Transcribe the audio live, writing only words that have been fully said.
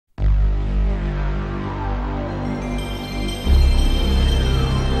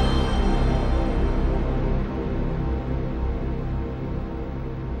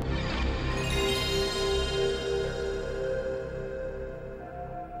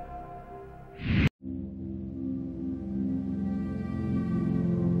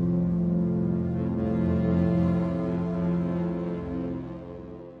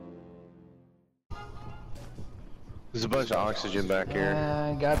There's a bunch of oxygen back here.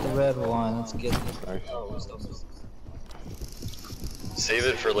 I got the red one. Let's get it. Nice. Oh, still Save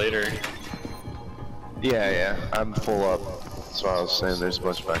it for later. Yeah, I'm full up. That's what I was saying. There's a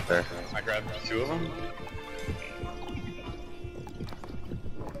bunch back there. I grabbed 2 of them.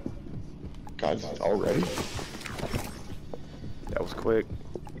 God, already? That was quick.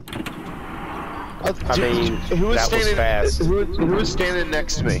 I mean, who was that was standing? fast. Who was standing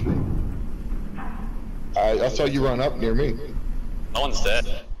next to me? I saw you run up near me. No one's dead.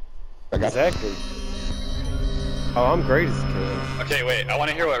 I got Exactly. Oh, I'm great as a kid. Okay, wait. I want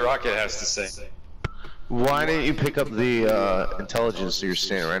to hear what Rocket has to say. Why didn't you pick up the intelligence so you're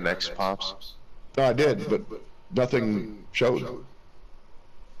standing right next to Pops? No, I did, but nothing showed.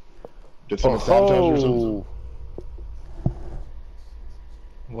 Did someone sabotage or something?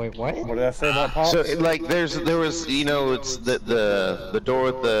 Wait, what? What did I say about Pops? So like there was you know it's the door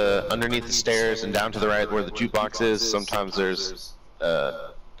with the underneath the stairs and down to the right where the jukebox is. Sometimes there's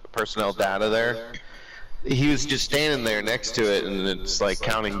personnel data there. He was just standing there next to it and it's like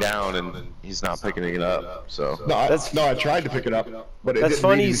counting down and he's not picking it up. So No, I tried to pick it up, but it That's didn't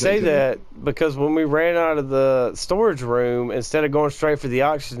funny read you say anything to me. that, because when we ran out of the storage room, instead of going straight for the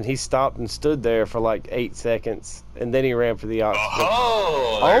oxygen, he stopped and stood there for like 8 seconds, and then he ran for the oxygen.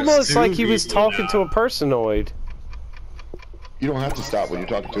 Oh, Almost like he was talking to a personoid. You don't have to stop when you're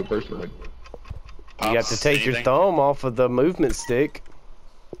talking to a person. Like, You got to take your thumb off of the movement stick.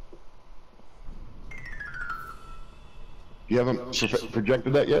 you haven't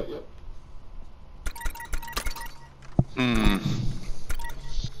projected that yet?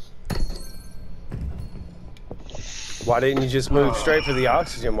 Why didn't you just move straight for the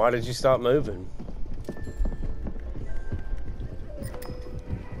oxygen? Why did you stop moving?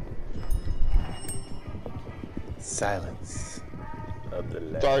 Silence of the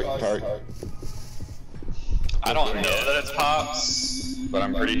last. Sorry. I don't know that it's Pops, but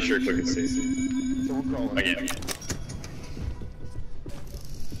I'm pretty sure Quick is safe. Again.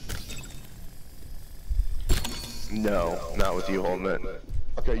 no, not with you holding it.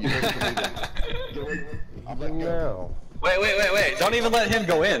 Okay, you ready for me to get ready? I'm letting go. No. Wait. Don't even let him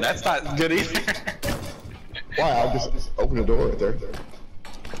go in. That's not good either. Why? I'll just open the door right there.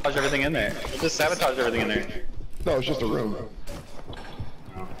 Sabotage everything in there. We'll just sabotage everything in there. No, it's just a room.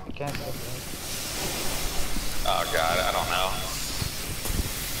 You can't. Oh god, I don't know.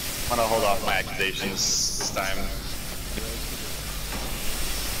 I'm gonna hold off my accusations this time.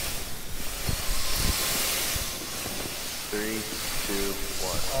 Three, two,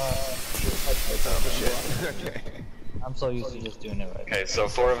 one. Okay. I'm so used to just doing it right. Okay, so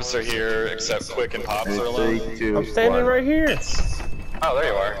 4 of us are here, except Quick and Pops are alone. 3, 2, I'm standing 1. right here. Oh,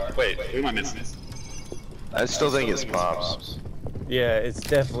 there you are. Wait, who am I missing? I still think it's Pops. Yeah, it's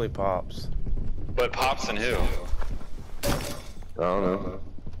definitely Pops. But Pops and who? I don't know.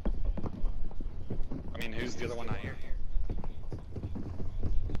 I mean, who's the other one not here?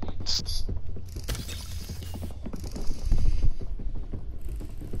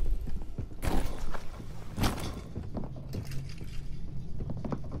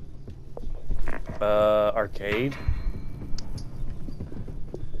 Arcade.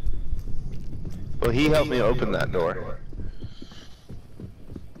 Well, he helped me open that door.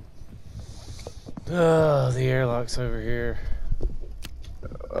 Oh, the airlock's over here.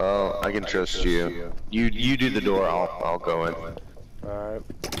 Oh, I can trust you. You do the door. I'll go in. Alright.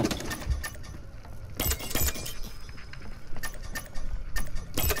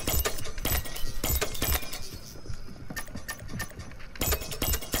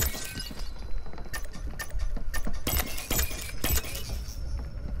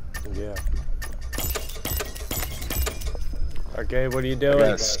 Yeah. Okay, what are you I doing?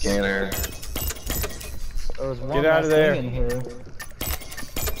 got a scanner. There was one Get out of last there. thing in here.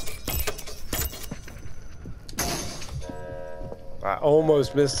 I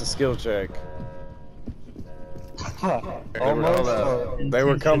almost missed a skill check. Almost. They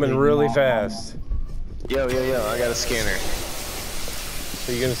were coming really fast. Yo, I got a scanner.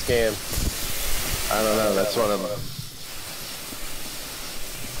 So you're gonna scan. I don't know, that's what I'm...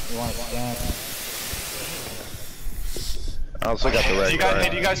 You want to scan? I also got the red card. Hey,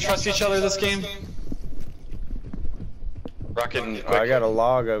 do you guys trust each other this game? Rocket and Quick. I got a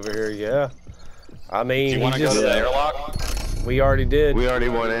log over here, yeah. I mean, Do you want to go to the airlock? we already did. We already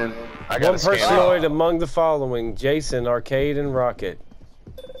went in. I got One a scanner. personoid among the following: Jason, Arcade, and Rocket.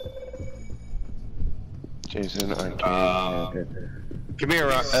 Jason, Arcade. Come here,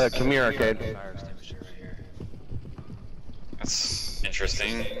 Arcade. That's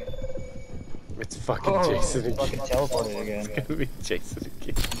interesting. It's fucking Jason again. Fucking teleported again. It's gonna be Jason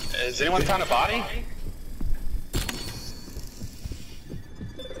again. Has anyone found a body?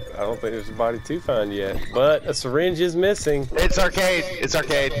 don't think there's a body to find yet. But a syringe is missing. It's arcade. It's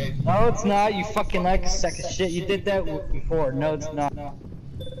arcade. No, it's not. You fucking like sack of shit. You did that before. No, it's not. I'm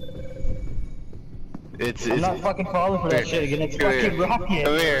not fucking falling for that shit again. It's fucking Rocket.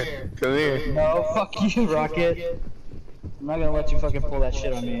 Come here. Come here. No, fuck you, Rocket. I'm not gonna let you fucking pull that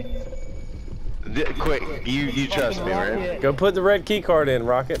shit on me. Quick, you trust me, right? Go put the red key card in,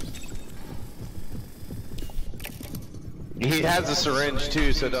 Rocket. He has a syringe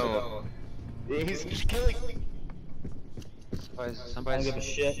too, so don't. He's killing. I don't give a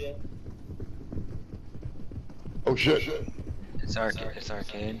shit. Oh shit. It's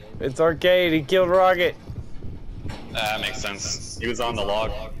arcade. It's arcade. He killed Rocket. That makes sense. He was on the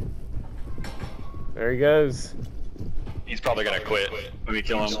log. There he goes. He's probably gonna quit when we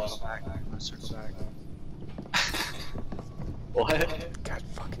kill him. Circle back. What? God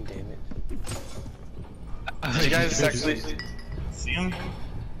fucking damn it. Did you guys actually see him?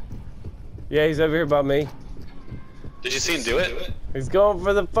 Yeah, he's over here by me. Did you see him do it? He's going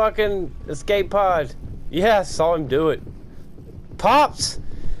for the fucking escape pod. Yeah, I saw him do it. Pops!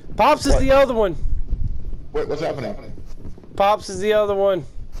 Pops is the other one. Wait, what's happening? Pops is the other one.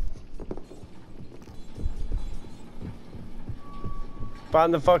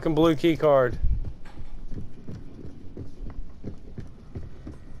 Find the fucking blue key card.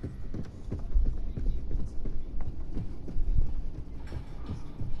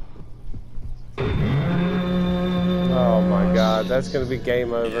 Oh my god, that's gonna be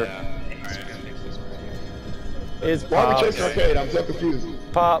game over. It's Why are we Pops. chasing arcade? I'm so confused.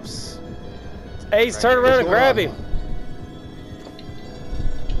 Pops. Ace, turn around and grab him.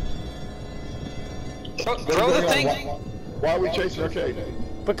 Throw the thing! Why are we chasing arcade?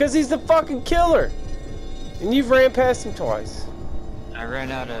 Because he's the fucking killer. And you've ran past him twice. I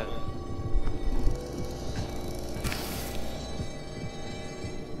ran out of.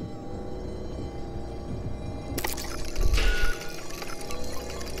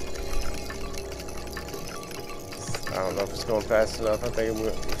 I don't know if it's going fast enough. I think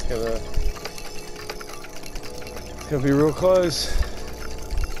it's gonna be real close.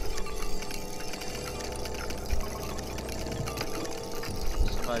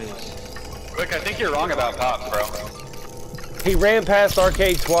 Quick, I think you're wrong about Pops, bro. He ran past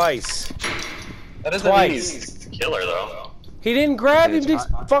arcade twice. That doesn't mean he's the killer, though. He didn't grab him to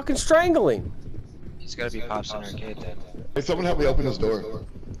fucking strangle him. He's gotta be Pops in arcade then. Hey, someone help me open this door.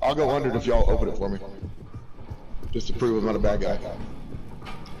 I'll go under it if y'all open it for me. Just to prove I'm not a bad guy.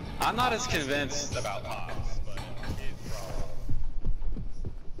 I'm not as convinced about Pops, but he's probably...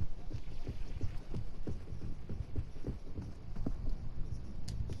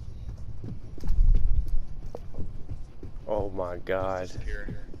 Oh my god.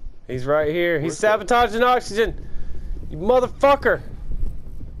 He's right here. He's sabotaging oxygen. You motherfucker.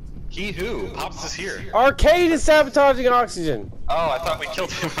 He who? Pops is here. Arcade is sabotaging oxygen. Oh, I thought we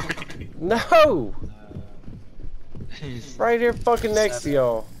killed him already. No. Right here fucking next to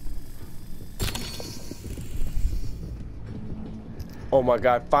y'all. Oh my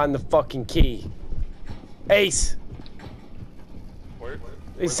god, find the fucking key. Ace.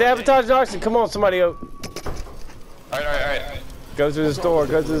 He's sabotaging oxygen. Come on, somebody. Alright. Go through this door,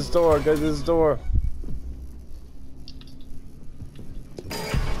 go through this door, go through this door.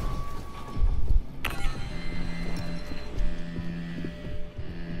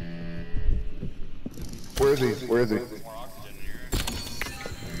 Where is he? Where is he?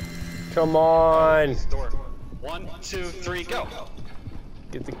 Come on. Door. 1, 2, 3, go.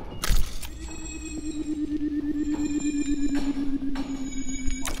 Get the...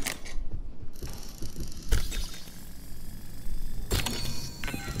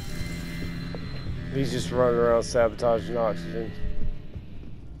 He's just running around sabotaging oxygen.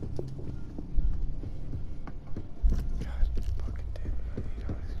 God fucking damn it, I need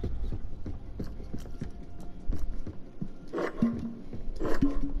oxygen.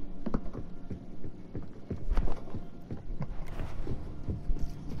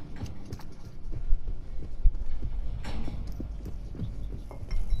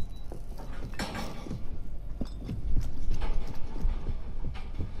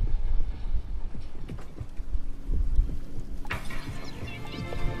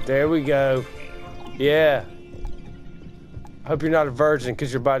 There we go. Yeah. Hope you're not a virgin,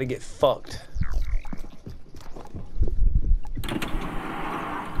 because you're about to get fucked. I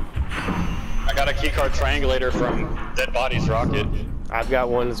got a keycard triangulator from Dead Bodies Rocket. I've got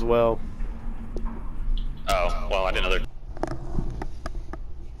one as well. Oh, well, I didn't know there.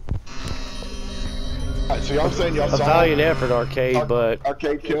 Alright, so y'all saying y'all A saw valiant effort, Arcade, but...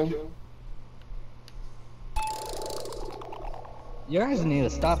 Arcade kill him? You guys need to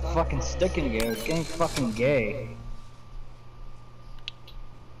stop fucking sticking together. It's getting fucking gay.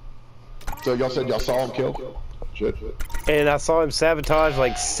 So y'all said y'all saw him kill? Shit. And I saw him sabotage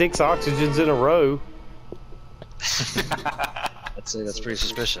like 6 oxygens in a row. I'd say that's pretty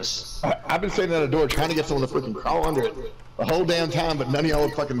suspicious. I've been standing at a door trying to get someone to freaking crawl under it the whole damn time, but none of y'all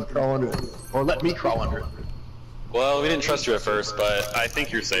would fucking crawl under it. Or let me crawl under it. Well, we didn't trust you at first, but I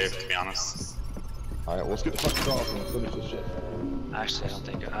think you're safe, to be honest. Alright, well, let's get the fuck across and finish this shit. Actually,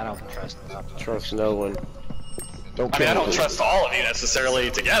 I don't trust. Trust no one. Don't I mean, I kill don't me. trust all of you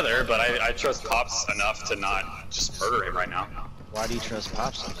necessarily together, but I trust Pops enough to not just murder him right now. Why do you trust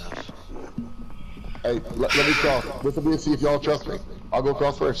Pops enough? Hey, let me cross. This will be to see if y'all trust me. I'll go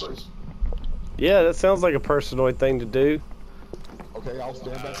across first. Yeah, that sounds like a personoid thing to do. Okay, I'll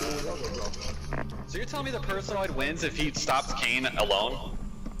stand back here when y'all go across. So you're telling me the Personoid wins if he stops Kane alone?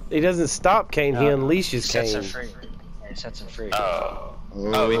 He doesn't stop Kane, he unleashes Sets him Kane. free. He sets him free. Oh,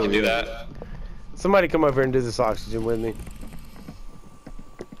 we can do that. Somebody come over and do this oxygen with me.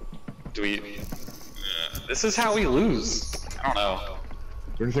 Do we? This is how we lose. I don't know.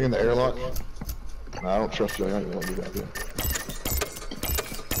 Is there anything in the airlock? No, I don't trust you. I ain't gonna do that yet.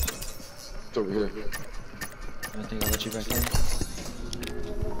 It's over here. I think I'll let you back in.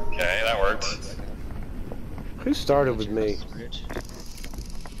 Okay, that worked. Who started with me?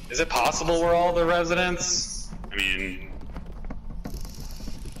 Is it possible we're all the residents? I mean,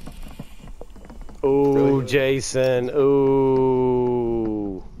 Ooh, Jason.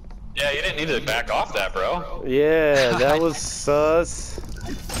 Ooh. yeah, you didn't need to back off that, bro. Yeah, that was sus.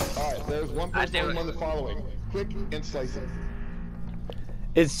 Alright, there's one person on the following. Quick and slicing.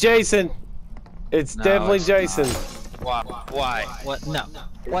 It's Jason. It's definitely it's Jason. Why? Why? What? No.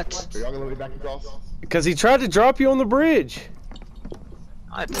 What? Are y'all gonna let me back across? Because he tried to drop you on the bridge.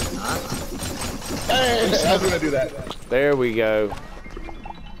 I did not. Hey, I was gonna do that. There we go.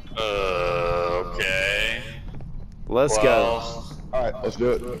 Okay. Let's go. Well, Alright, let's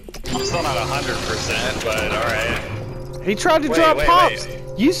do it. I'm still not 100%, but alright. He tried to Wait, drop wait, Pops. wait.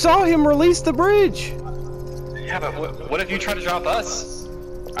 You saw him release the bridge. Yeah, but what if you try to drop us?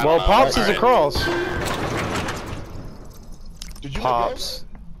 I Well, don't know. Pops is Alright. across. Did you Pops.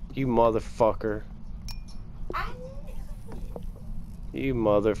 You motherfucker. You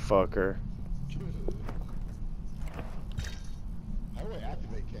motherfucker. How do I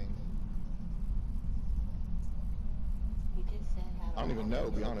activate King? You just said how I don't even know,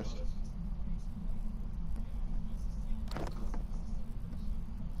 to be honest.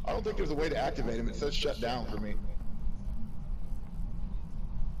 I don't think there's a way to activate him. It says shut down for me.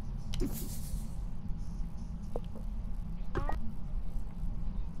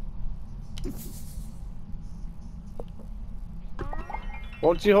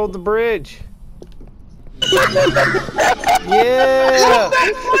 Won't you hold the bridge? Yeah!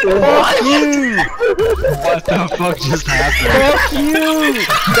 Fuck you! What the fuck just happened? Fuck you!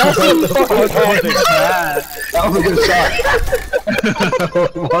 That's what fucking happened. That was a good shot.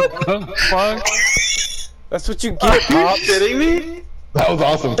 What the fuck? That's what you get, Pops. Kidding me? That was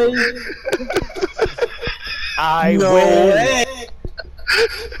awesome. I win.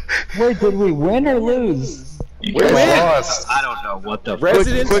 Wait, did we win or lose? You Win. lost. I don't know what the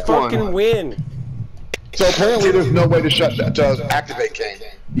Residents quick one. fucking win. So apparently there's no way to to activate King.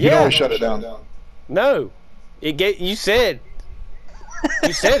 You can Yeah. always shut it down. No. You said.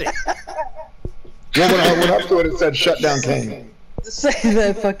 You said it. Well, when I went up to it, it said shut down King. Say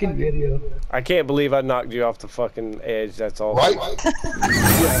that fucking video. I can't believe I knocked you off the fucking edge. That's all. Right?